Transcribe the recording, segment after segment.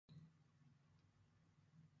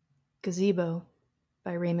Gazebo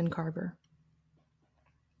by Raymond Carver.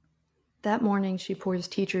 That morning she pours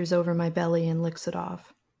teachers over my belly and licks it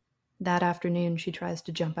off. That afternoon she tries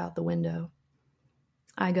to jump out the window.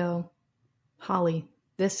 I go, "Holly,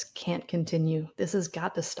 this can't continue. This has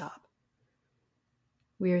got to stop."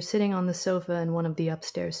 We are sitting on the sofa in one of the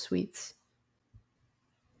upstairs suites.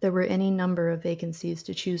 There were any number of vacancies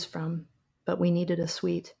to choose from, but we needed a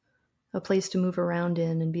suite, a place to move around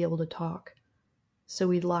in and be able to talk. So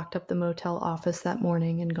we'd locked up the motel office that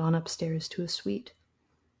morning and gone upstairs to a suite.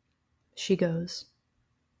 She goes,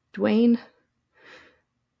 "Dwayne,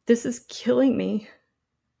 this is killing me."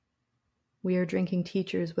 We are drinking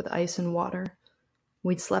teachers with ice and water.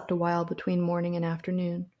 We'd slept a while between morning and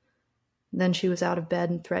afternoon. Then she was out of bed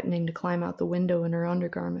and threatening to climb out the window in her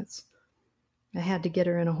undergarments. I had to get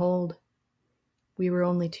her in a hold. We were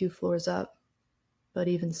only 2 floors up, but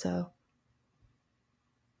even so.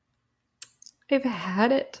 "I've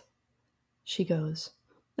had it," she goes.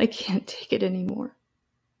 "I can't take it anymore."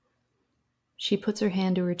 She puts her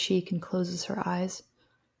hand to her cheek and closes her eyes.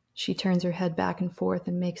 She turns her head back and forth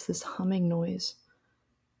and makes this humming noise.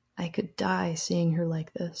 I could die seeing her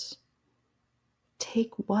like this.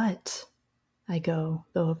 "Take what?" I go,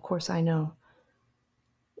 though of course I know.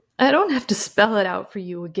 "I don't have to spell it out for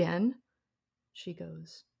you again," she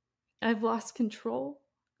goes. "I've lost control.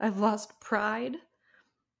 I've lost pride.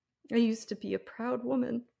 I used to be a proud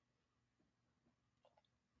woman."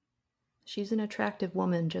 She's an attractive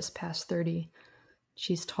woman just past 30.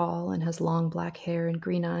 She's tall and has long black hair and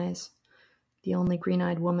green eyes. The only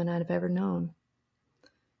green-eyed woman I've ever known.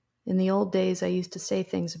 In the old days, I used to say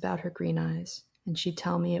things about her green eyes, and she'd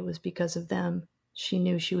tell me it was because of them. She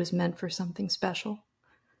knew she was meant for something special.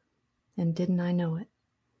 And didn't I know it?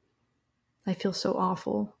 I feel so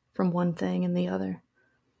awful from one thing and the other.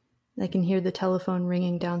 I can hear the telephone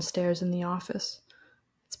ringing downstairs in the office.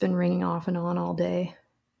 It's been ringing off and on all day.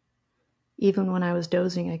 Even when I was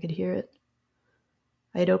dozing, I could hear it.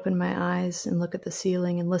 I'd open my eyes and look at the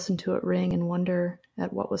ceiling and listen to it ring and wonder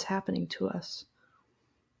at what was happening to us.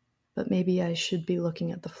 But maybe I should be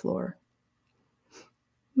looking at the floor.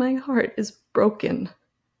 "My heart is broken,"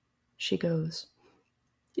 she goes.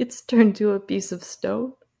 "It's turned to a piece of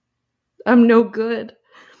stone. I'm no good.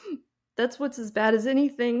 That's what's as bad as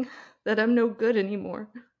anything, that I'm no good anymore."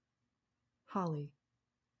 "Holly,"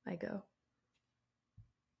 I go.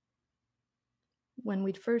 When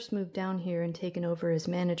we'd first moved down here and taken over as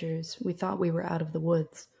managers, we thought we were out of the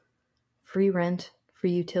woods. Free rent,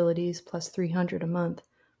 free utilities, plus $300 a month.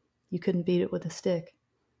 You couldn't beat it with a stick.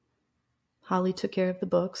 Holly took care of the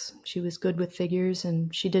books. She was good with figures,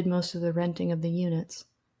 and she did most of the renting of the units.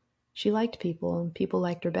 She liked people, and people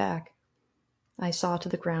liked her back. I saw to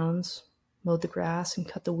the grounds, mowed the grass and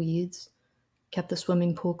cut the weeds, kept the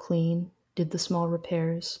swimming pool clean, did the small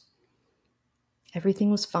repairs.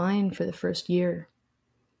 Everything was fine for the first year.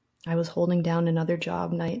 I was holding down another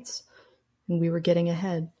job nights, and we were getting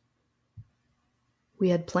ahead. We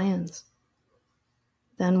had plans.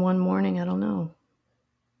 Then one morning, I don't know,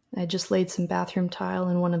 I just laid some bathroom tile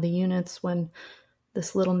in one of the units when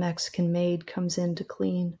this little Mexican maid comes in to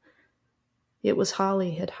clean. It was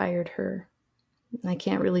Holly had hired her. I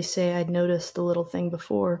can't really say I'd noticed the little thing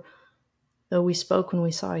before, though we spoke when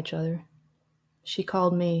we saw each other. She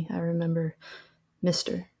called me, I remember,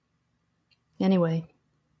 Mister. Anyway,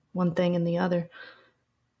 one thing and the other.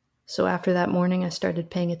 So after that morning, I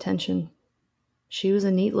started paying attention. She was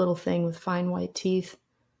a neat little thing with fine white teeth.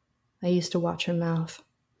 I used to watch her mouth.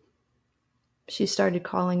 She started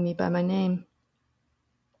calling me by my name.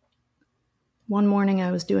 One morning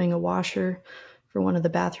I was doing a washer for one of the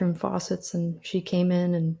bathroom faucets, and she came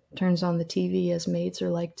in and turns on the TV as maids are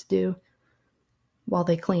like to do. While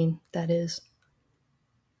they clean, that is.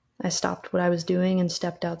 I stopped what I was doing and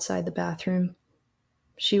stepped outside the bathroom.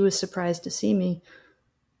 She was surprised to see me,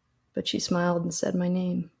 but she smiled and said my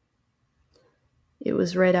name. It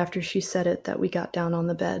was right after she said it that we got down on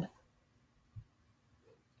the bed.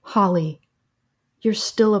 "Holly, you're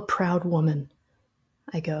still a proud woman,"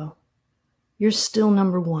 I go. "You're still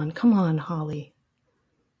number one. Come on, Holly."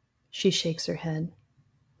 She shakes her head.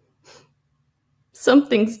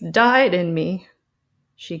 "Something's died in me,"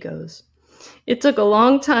 she goes. "It took a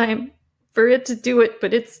long time for it to do it,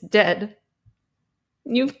 but it's dead.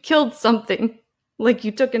 You've killed something, like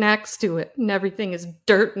you took an axe to it, and everything is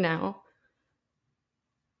dirt now."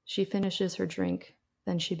 She finishes her drink,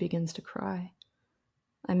 then she begins to cry.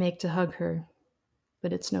 I make to hug her,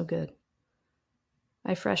 but it's no good.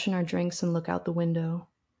 I freshen our drinks and look out the window.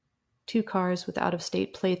 2 cars with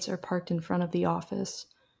out-of-state plates are parked in front of the office,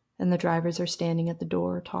 and the drivers are standing at the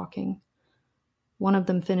door talking. One of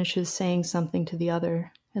them finishes saying something to the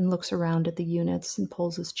other, and looks around at the units and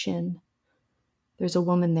pulls his chin. There's a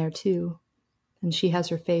woman there too, and she has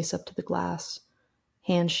her face up to the glass,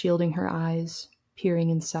 hands shielding her eyes, peering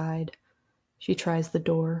inside. She tries the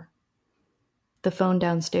door. The phone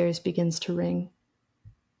downstairs begins to ring.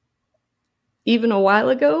 Even a while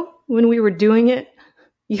ago, when we were doing it,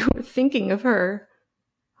 you were thinking of her,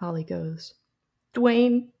 Holly goes.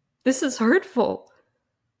 Dwayne, this is hurtful.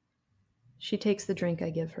 She takes the drink I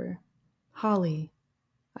give her. Holly,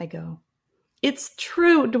 I go. It's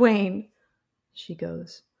true, Dwayne, she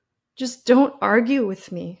goes. Just don't argue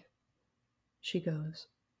with me, she goes.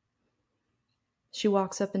 She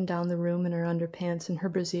walks up and down the room in her underpants and her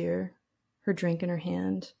brassiere, her drink in her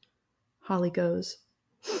hand. Holly goes,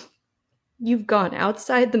 You've gone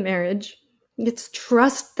outside the marriage. It's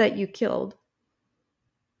trust that you killed.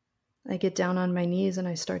 I get down on my knees and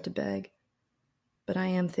I start to beg. But I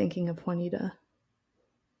am thinking of Juanita.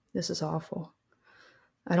 This is awful.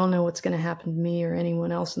 I don't know what's going to happen to me or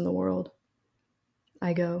anyone else in the world.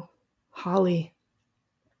 I go, Holly,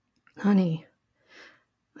 honey,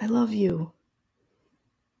 I love you.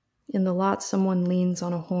 In the lot, someone leans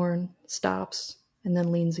on a horn, stops, and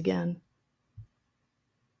then leans again.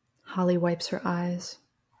 Holly wipes her eyes.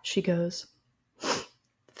 She goes,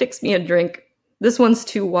 Fix me a drink. This one's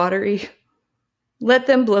too watery. Let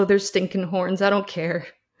them blow their stinking horns. I don't care.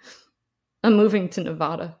 I'm moving to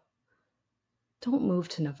Nevada. Don't move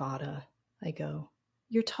to Nevada, I go.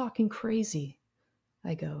 You're talking crazy,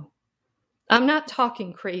 I go. I'm not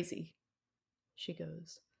talking crazy, she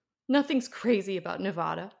goes. Nothing's crazy about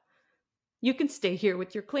Nevada. You can stay here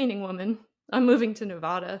with your cleaning woman. I'm moving to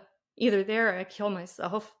Nevada. Either there or I kill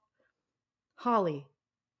myself. Holly,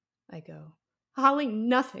 I go. Holly,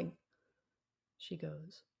 nothing, she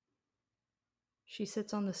goes. She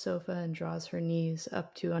sits on the sofa and draws her knees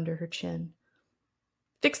up to under her chin.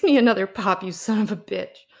 Fix me another pop, you son of a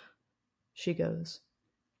bitch, she goes.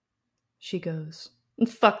 She goes, and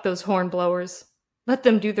fuck those horn blowers. Let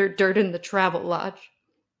them do their dirt in the travel lodge.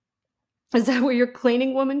 Is that where your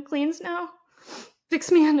cleaning woman cleans now?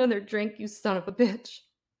 Fix me another drink, you son of a bitch.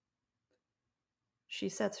 She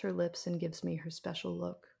sets her lips and gives me her special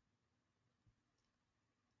look.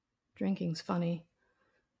 Drinking's funny.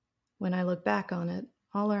 When I look back on it,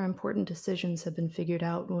 all our important decisions have been figured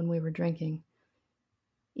out when we were drinking.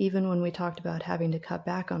 Even when we talked about having to cut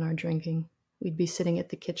back on our drinking, we'd be sitting at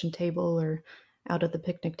the kitchen table or out at the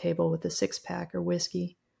picnic table with a six-pack or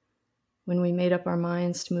whiskey. When we made up our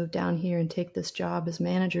minds to move down here and take this job as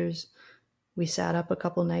managers, we sat up a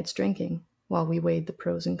couple nights drinking while we weighed the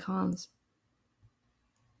pros and cons.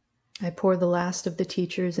 I pour the last of the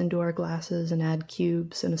teachers into our glasses and add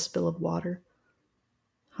cubes and a spill of water.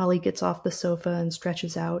 Holly gets off the sofa and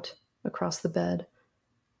stretches out across the bed.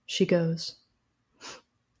 She goes,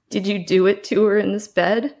 Did you do it to her in this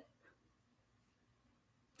bed?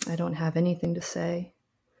 I don't have anything to say.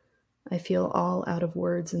 I feel all out of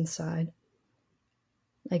words inside.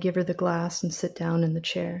 I give her the glass and sit down in the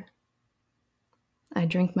chair. I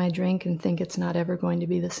drink my drink and think it's not ever going to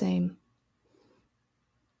be the same.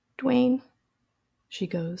 Dwayne, she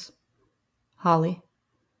goes. Holly.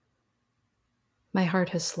 My heart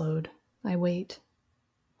has slowed. I wait.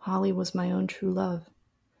 Holly was my own true love.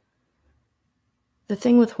 The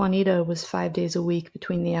thing with Juanita was 5 days a week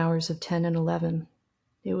between the hours of 10 and 11.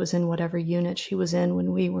 It was in whatever unit she was in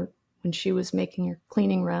when she was making her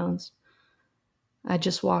cleaning rounds. I'd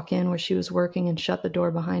just walk in where she was working and shut the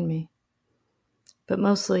door behind me. But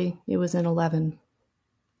mostly it was in 11.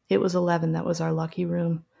 It was 11 that was our lucky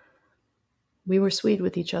room. We were sweet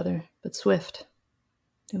with each other, but swift.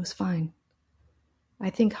 It was fine.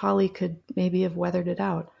 I think Holly could maybe have weathered it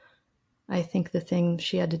out. I think the thing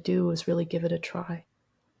she had to do was really give it a try.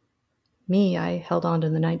 Me, I held on to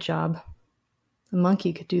the night job. A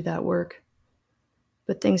monkey could do that work.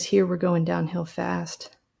 But things here were going downhill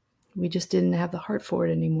fast. We just didn't have the heart for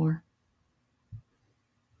it anymore.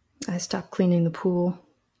 I stopped cleaning the pool.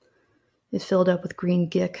 It filled up with green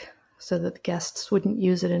gick so that the guests wouldn't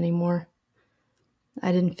use it anymore.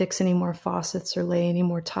 I didn't fix any more faucets or lay any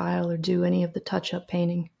more tile or do any of the touch-up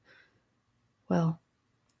painting. Well,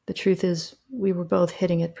 the truth is we were both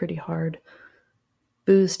hitting it pretty hard.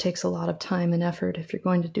 Booze takes a lot of time and effort if you're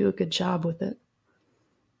going to do a good job with it.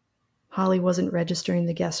 Holly wasn't registering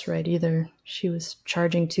the guests right either. She was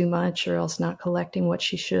charging too much or else not collecting what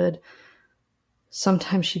she should.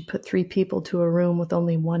 Sometimes she'd put 3 people to a room with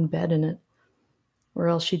only 1 bed in it, or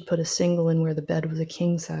else she'd put a single in where the bed was a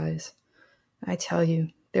king size. I tell you,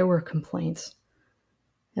 there were complaints.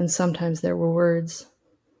 And sometimes there were words.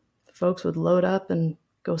 Folks would load up and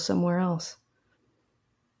go somewhere else.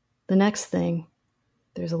 The next thing,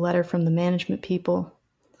 there's a letter from the management people.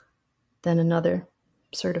 Then another,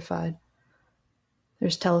 certified.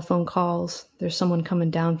 There's telephone calls. There's someone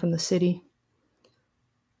coming down from the city.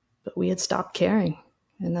 But we had stopped caring,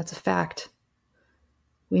 and that's a fact.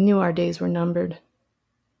 We knew our days were numbered.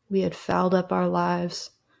 We had fouled up our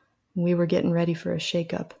lives, and we were getting ready for a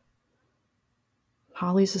shakeup.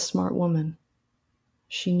 Holly's a smart woman.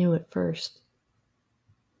 She knew it first.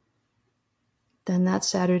 Then that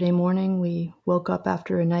Saturday morning, we woke up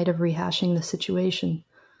after a night of rehashing the situation.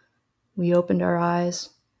 We opened our eyes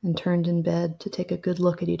and turned in bed to take a good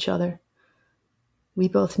look at each other. We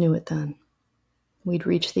both knew it then. We'd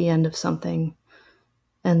reached the end of something,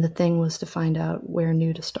 and the thing was to find out where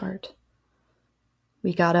new to start.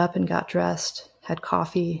 We got up and got dressed, had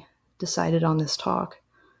coffee, decided on this talk,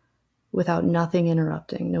 without nothing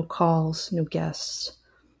interrupting, no calls, no guests.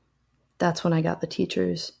 That's when I got the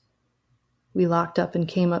teachers. We locked up and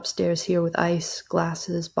came upstairs here with ice,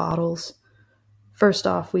 glasses, bottles. First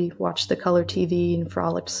off, we watched the color TV and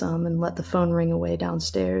frolicked some and let the phone ring away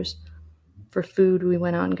downstairs. For food, we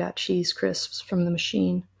went out and got cheese crisps from the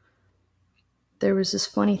machine. There was this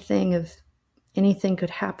funny thing of anything could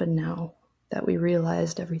happen now that we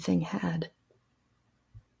realized everything had.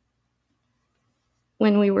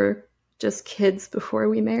 When we were just kids before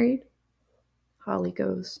we married, Holly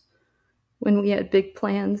goes, when we had big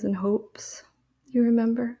plans and hopes, you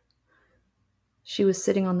remember? She was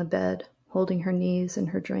sitting on the bed, holding her knees and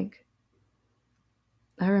her drink.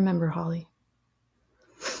 I remember, Holly.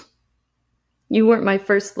 You weren't my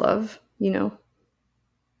first love, you know.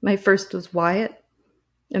 My first was Wyatt.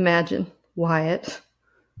 Imagine, Wyatt.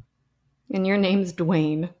 And your name's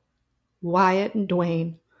Dwayne. Wyatt and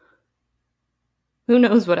Dwayne. Who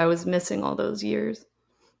knows what I was missing all those years?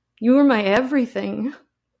 You were my everything,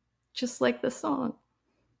 just like the song.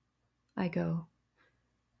 I go,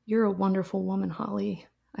 you're a wonderful woman, Holly.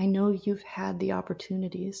 I know you've had the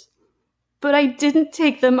opportunities. But I didn't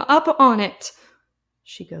take them up on it,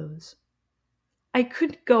 she goes. I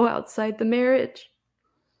couldn't go outside the marriage.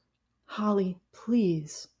 Holly,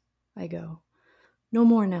 please, I go. No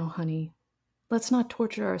more now, honey. Let's not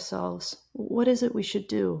torture ourselves. What is it we should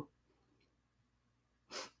do?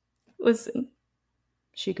 Listen,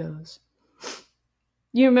 she goes.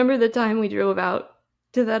 You remember the time we drove out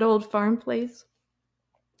to that old farm place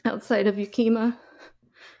outside of Yakima,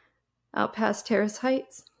 out past Terrace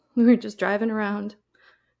Heights? We were just driving around.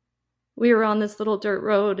 We were on this little dirt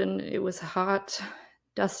road and it was hot,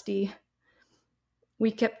 dusty.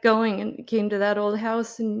 We kept going and came to that old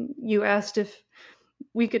house and you asked if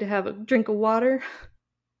we could have a drink of water.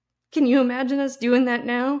 Can you imagine us doing that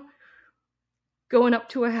now? Going up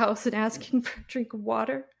to a house and asking for a drink of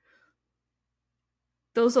water?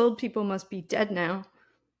 Those old people must be dead now,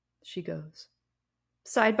 she goes.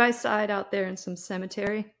 Side by side out there in some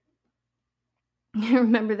cemetery. I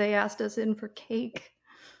remember they asked us in for cake.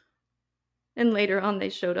 And later on they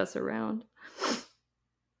showed us around.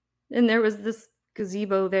 And there was this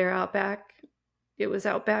gazebo there out back. It was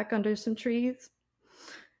out back under some trees.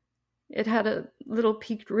 It had a little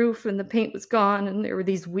peaked roof and the paint was gone and there were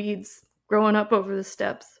these weeds growing up over the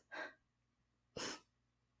steps.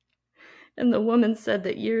 And the woman said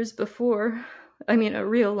that years before, a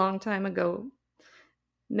real long time ago,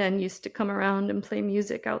 men used to come around and play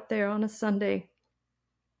music out there on a Sunday.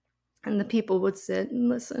 And the people would sit and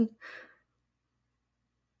listen.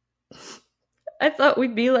 I thought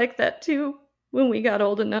we'd be like that too when we got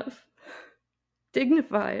old enough.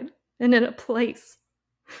 Dignified and in a place.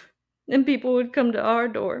 And people would come to our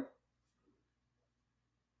door.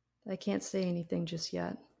 I can't say anything just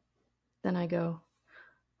yet. Then I go,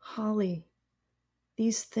 Holly,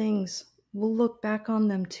 these things, we'll look back on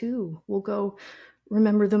them too. We'll go,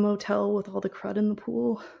 remember the motel with all the crud in the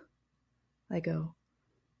pool? I go,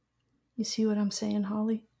 you see what I'm saying,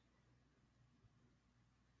 Holly?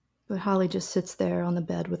 But Holly just sits there on the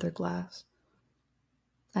bed with her glass.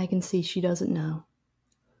 I can see she doesn't know.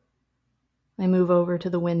 I move over to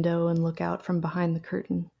the window and look out from behind the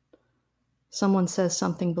curtain. Someone says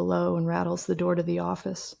something below and rattles the door to the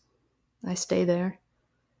office. I stay there.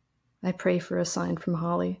 I pray for a sign from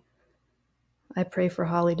Holly. I pray for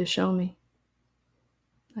Holly to show me.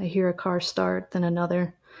 I hear a car start, then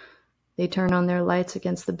another. They turn on their lights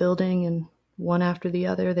against the building, and one after the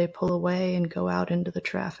other, they pull away and go out into the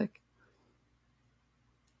traffic.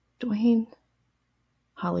 Dwayne,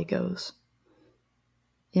 Holly goes.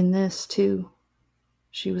 In this, too,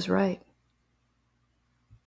 she was right.